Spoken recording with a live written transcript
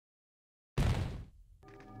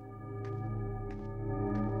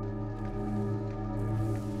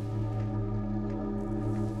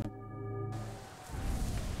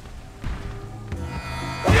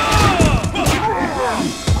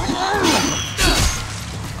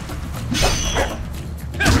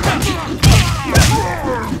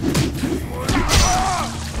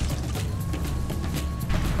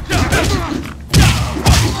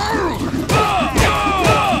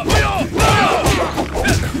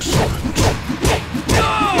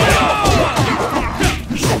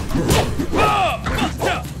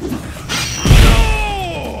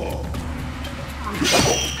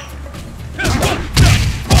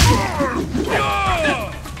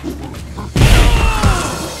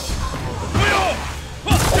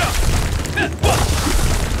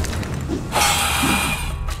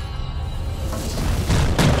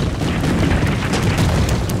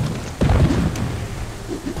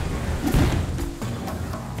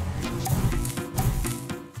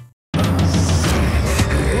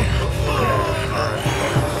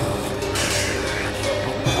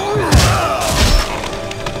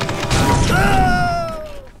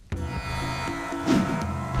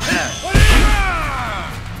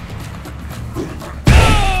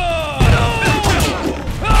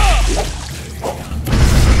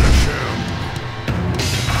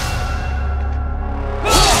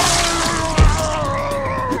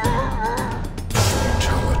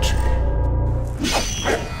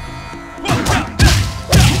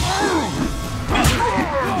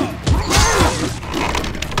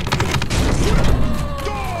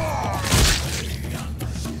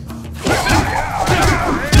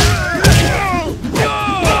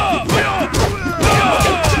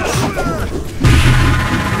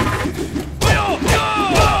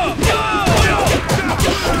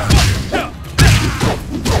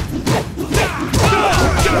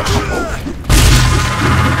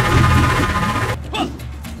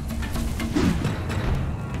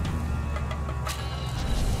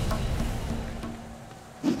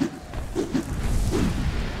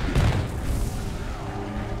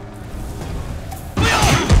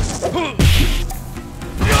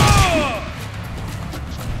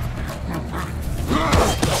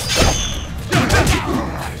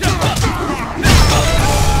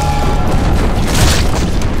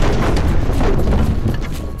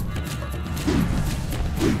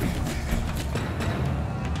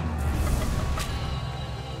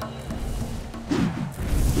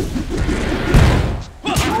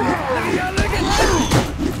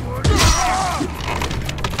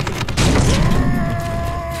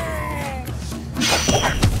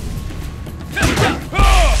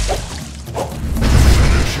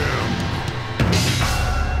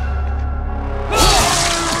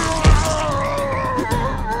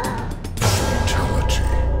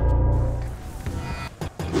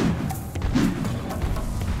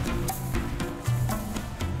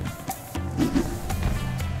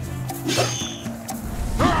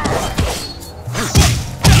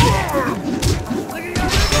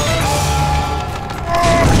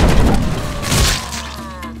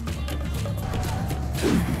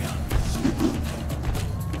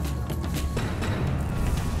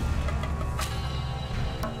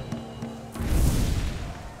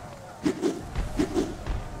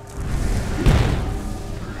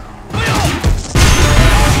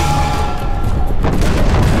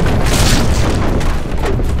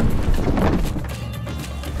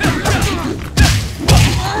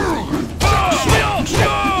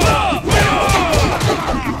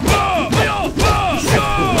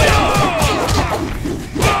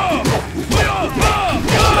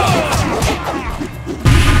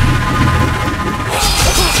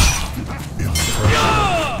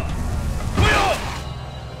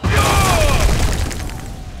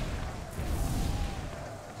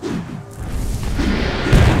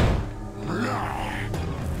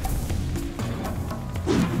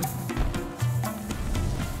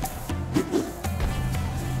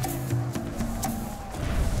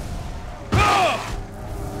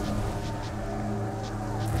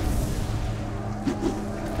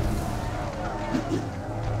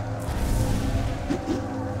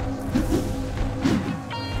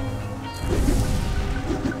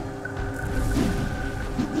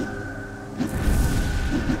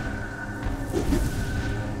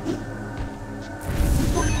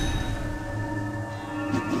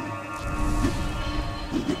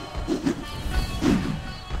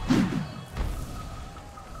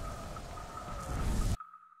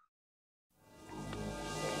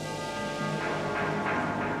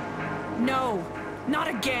Not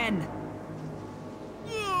again!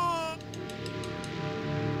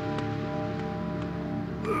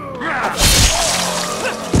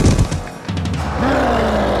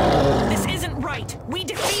 This isn't right! We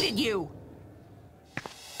defeated you!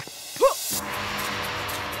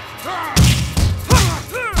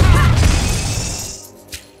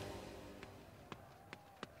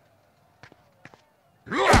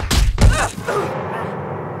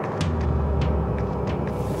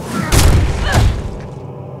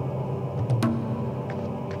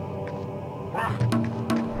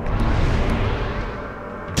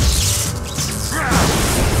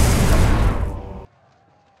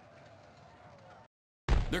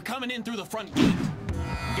 They're coming in through the front gate. We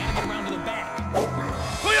gotta get around to the back.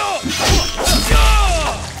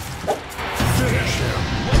 Finish him.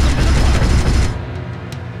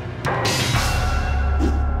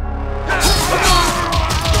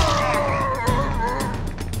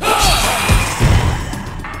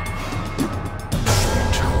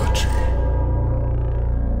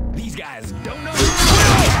 These guys don't know.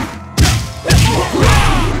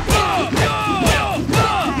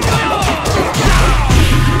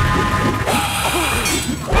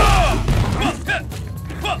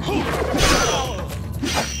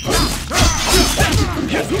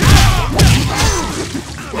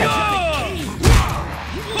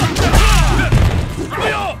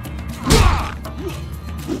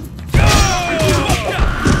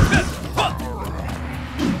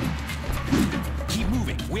 Keep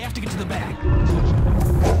moving. We have to get to the back.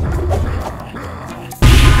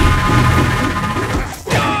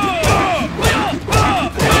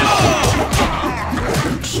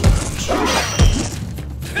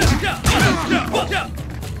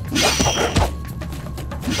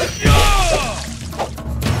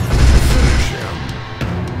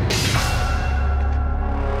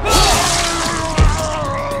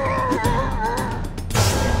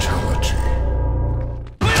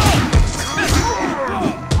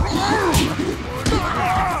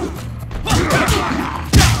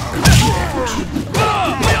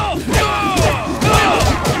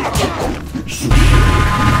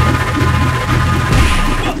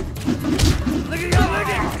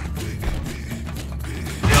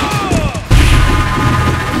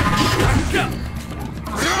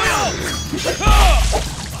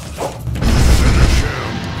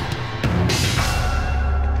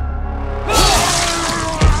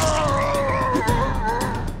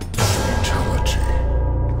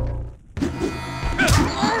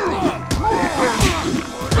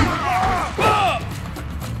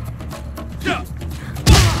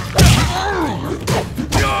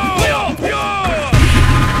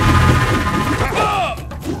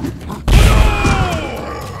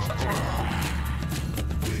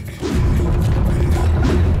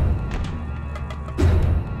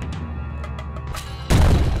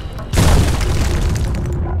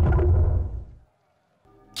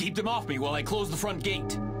 Keep them off me while I close the front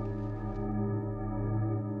gate.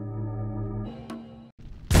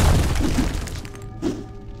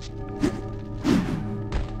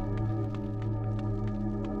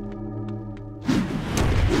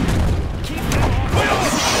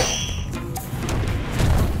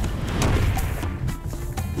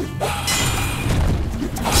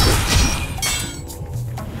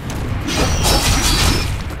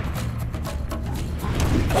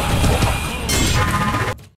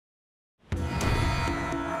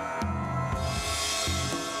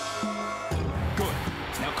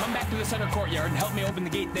 To the center courtyard and help me open the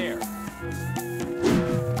gate there.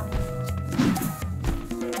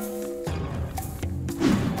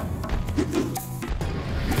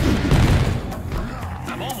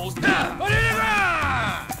 I'm almost done.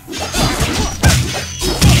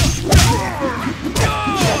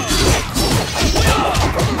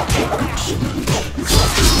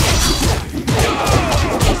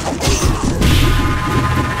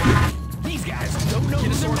 These guys don't know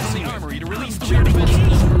the sword from the armory to release the rear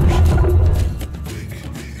defenses.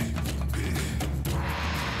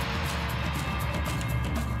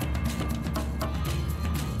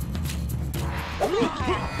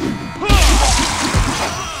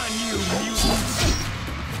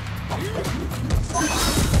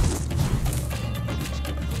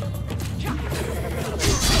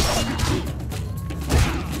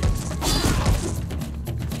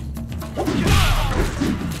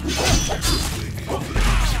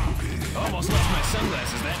 Almost lost my sunglasses.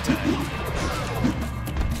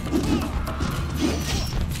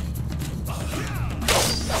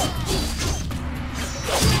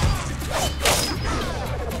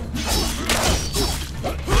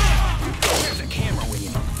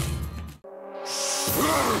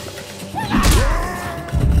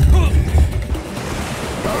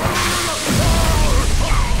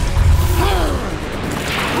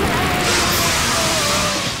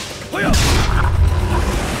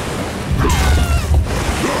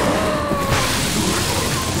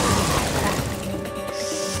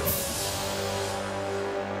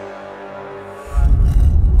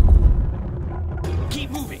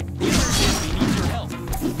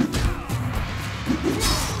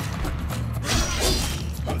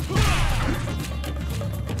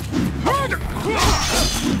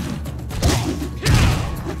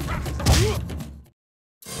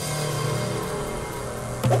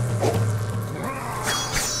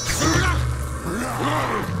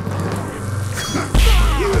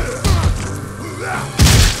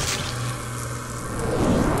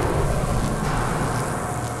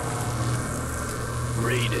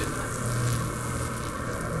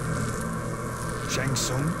 Shang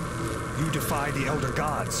Tsung, you defy the Elder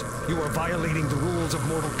Gods. You are violating the rules of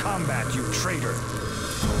Mortal Kombat, you traitor.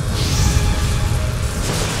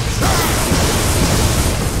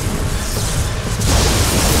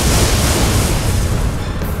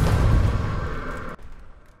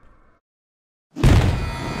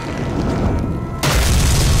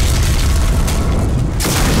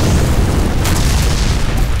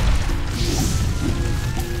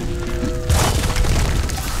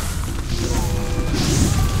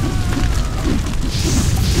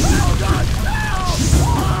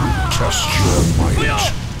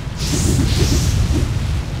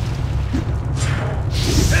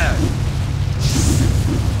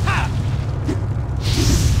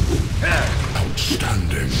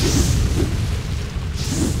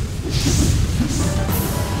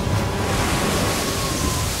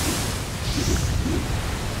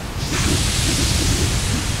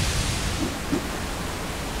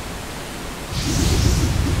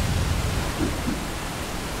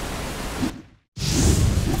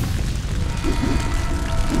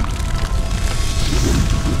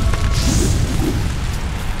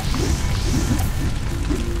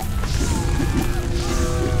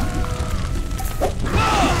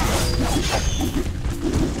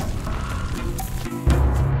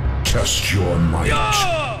 Test your might.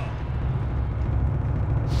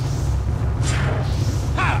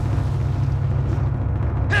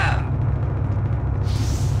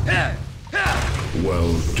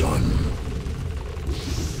 Well done.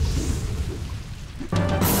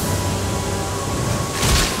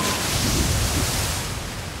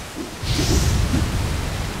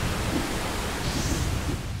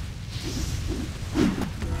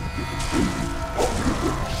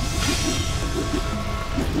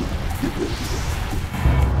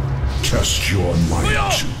 Test your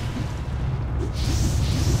might.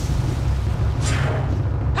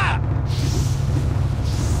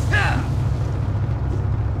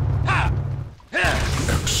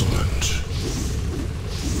 Excellent.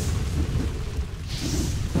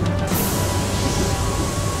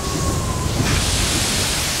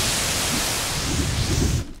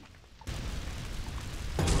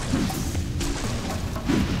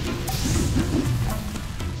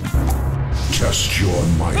 Test your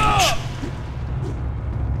might.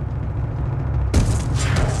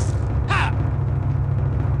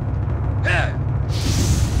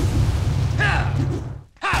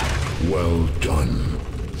 Well done.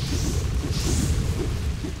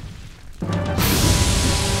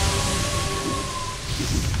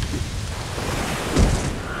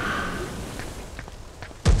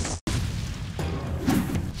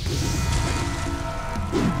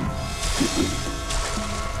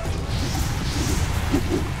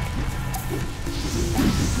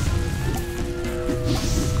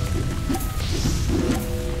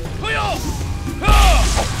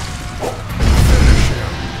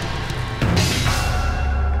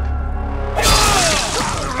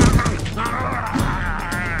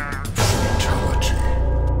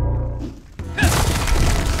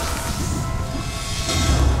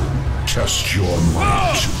 Test your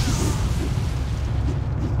might.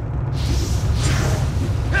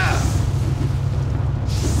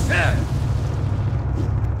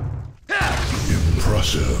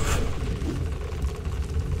 Impressive.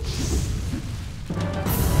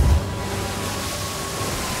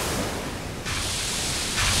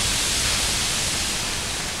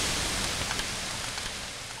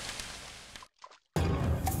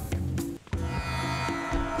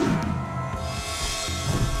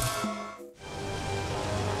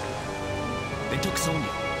 They took Sonya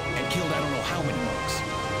and killed I don't know how many monks.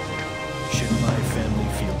 Should my family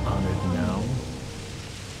feel honored now?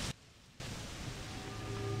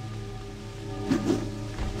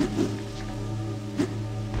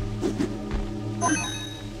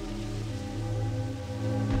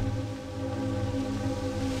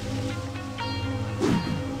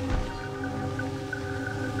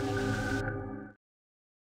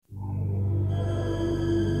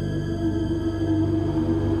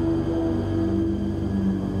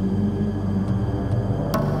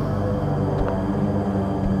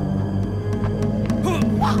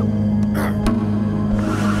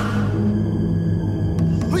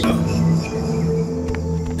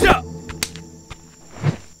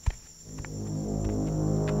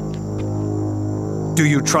 Do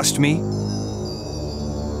you trust me?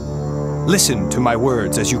 Listen to my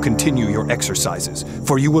words as you continue your exercises,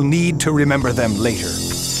 for you will need to remember them later.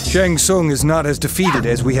 Shang Tsung is not as defeated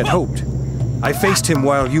as we had hoped. I faced him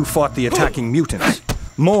while you fought the attacking mutants.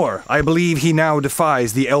 More, I believe he now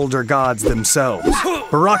defies the Elder Gods themselves.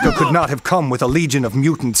 Baraka could not have come with a legion of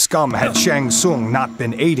mutant scum had Shang Tsung not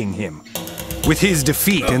been aiding him. With his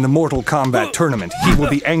defeat in the Mortal Kombat tournament, he will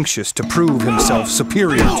be anxious to prove himself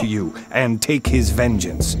superior to you and take his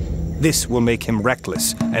vengeance. This will make him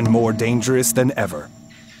reckless and more dangerous than ever.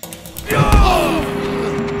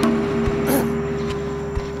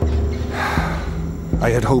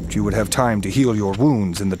 I had hoped you would have time to heal your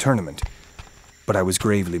wounds in the tournament, but I was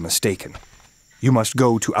gravely mistaken. You must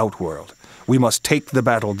go to Outworld. We must take the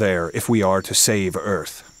battle there if we are to save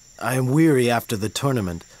Earth. I am weary after the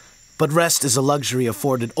tournament, but rest is a luxury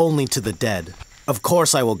afforded only to the dead. Of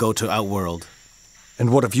course I will go to Outworld.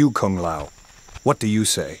 And what of you, Kung Lao? What do you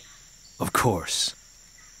say? Of course.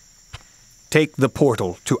 Take the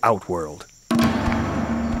portal to Outworld.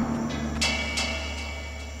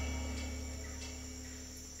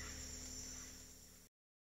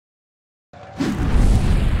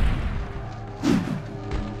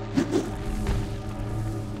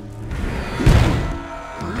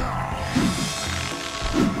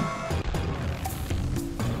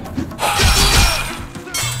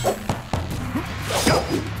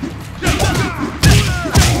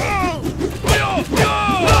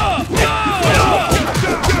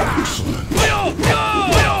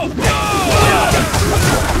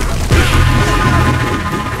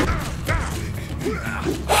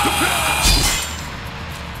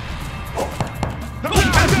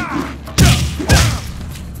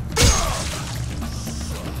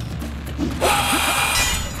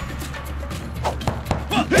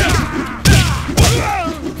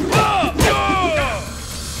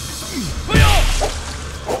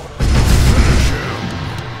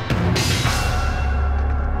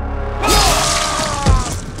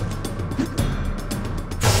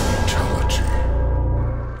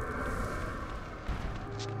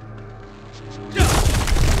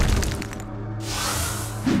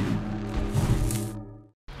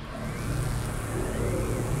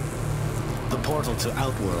 Portal to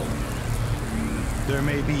Outworld. There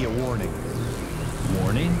may be a warning.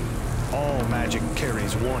 Warning? All magic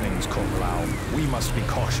carries warnings, Kung Lao. We must be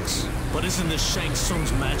cautious. But isn't this Shang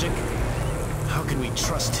Tsung's magic? How can we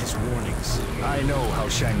trust his warnings? I know how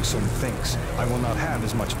Shang Tsung thinks. I will not have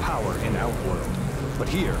as much power in Outworld. But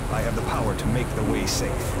here, I have the power to make the way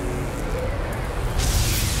safe.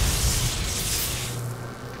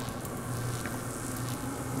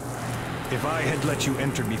 If I had let you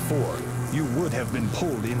enter before, you would have been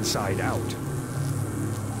pulled inside out.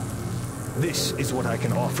 This is what I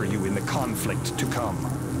can offer you in the conflict to come.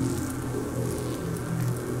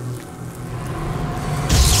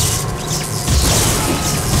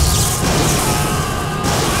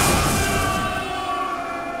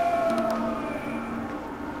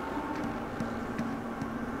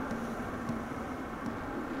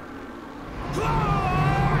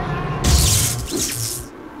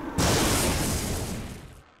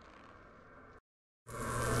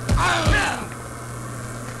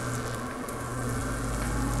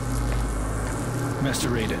 Master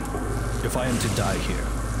Raiden, if I am to die here,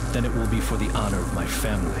 then it will be for the honor of my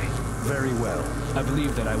family. Very well. I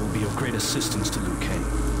believe that I will be of great assistance to Liu Kang.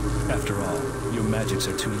 After all, your magics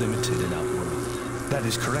are too limited in Outworld. That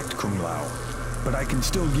is correct, Kung Lao. But I can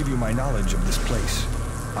still give you my knowledge of this place.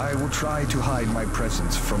 I will try to hide my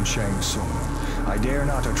presence from Shang Tsung. I dare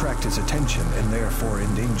not attract his attention and therefore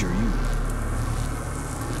endanger you.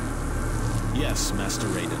 Yes, Master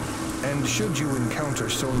Raiden. And should you encounter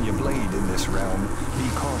Sonya Blade in this realm, be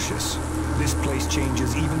cautious. This place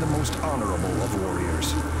changes even the most honorable of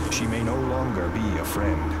warriors. She may no longer be a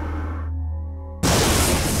friend.